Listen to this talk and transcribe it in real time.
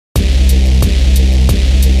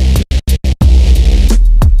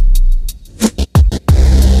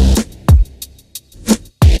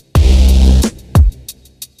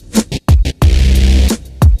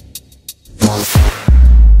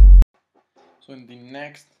So in the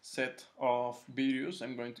next set of videos,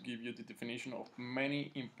 I'm going to give you the definition of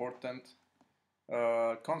many important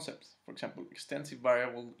concepts. For example, extensive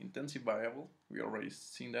variable, intensive variable. We already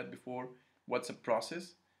seen that before. What's a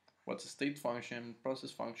process? What's a state function,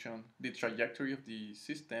 process function, the trajectory of the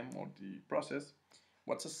system or the process,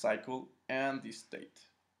 what's a cycle, and the state.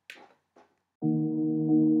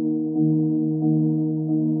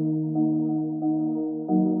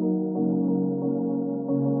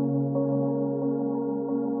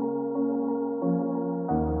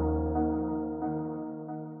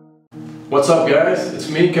 What's up guys, it's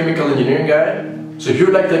me, Chemical Engineering Guy. So if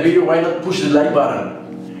you like the video, why not push the like button?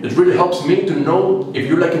 It really helps me to know if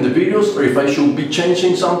you're liking the videos or if I should be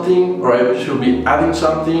changing something or I should be adding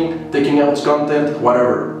something, taking out content,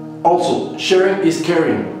 whatever. Also, sharing is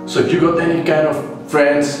caring. So if you got any kind of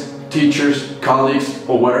friends, teachers, colleagues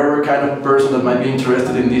or whatever kind of person that might be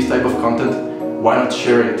interested in this type of content, why not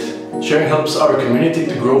share it? Sharing helps our community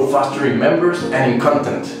to grow faster in members and in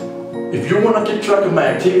content. If you want to keep track of my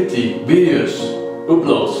activity, videos,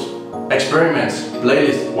 uploads, experiments,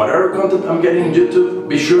 playlists, whatever content I'm getting on YouTube,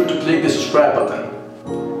 be sure to click the subscribe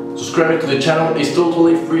button. Subscribing to the channel is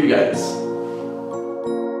totally free, guys.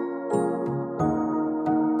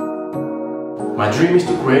 My dream is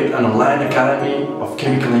to create an online academy of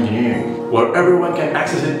chemical engineering, where everyone can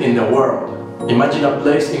access it in the world. Imagine a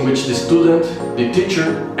place in which the student, the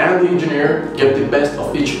teacher, and the engineer get the best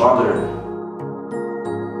of each other.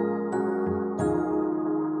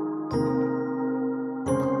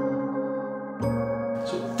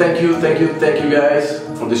 Thank you guys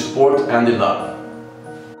for the support and the love.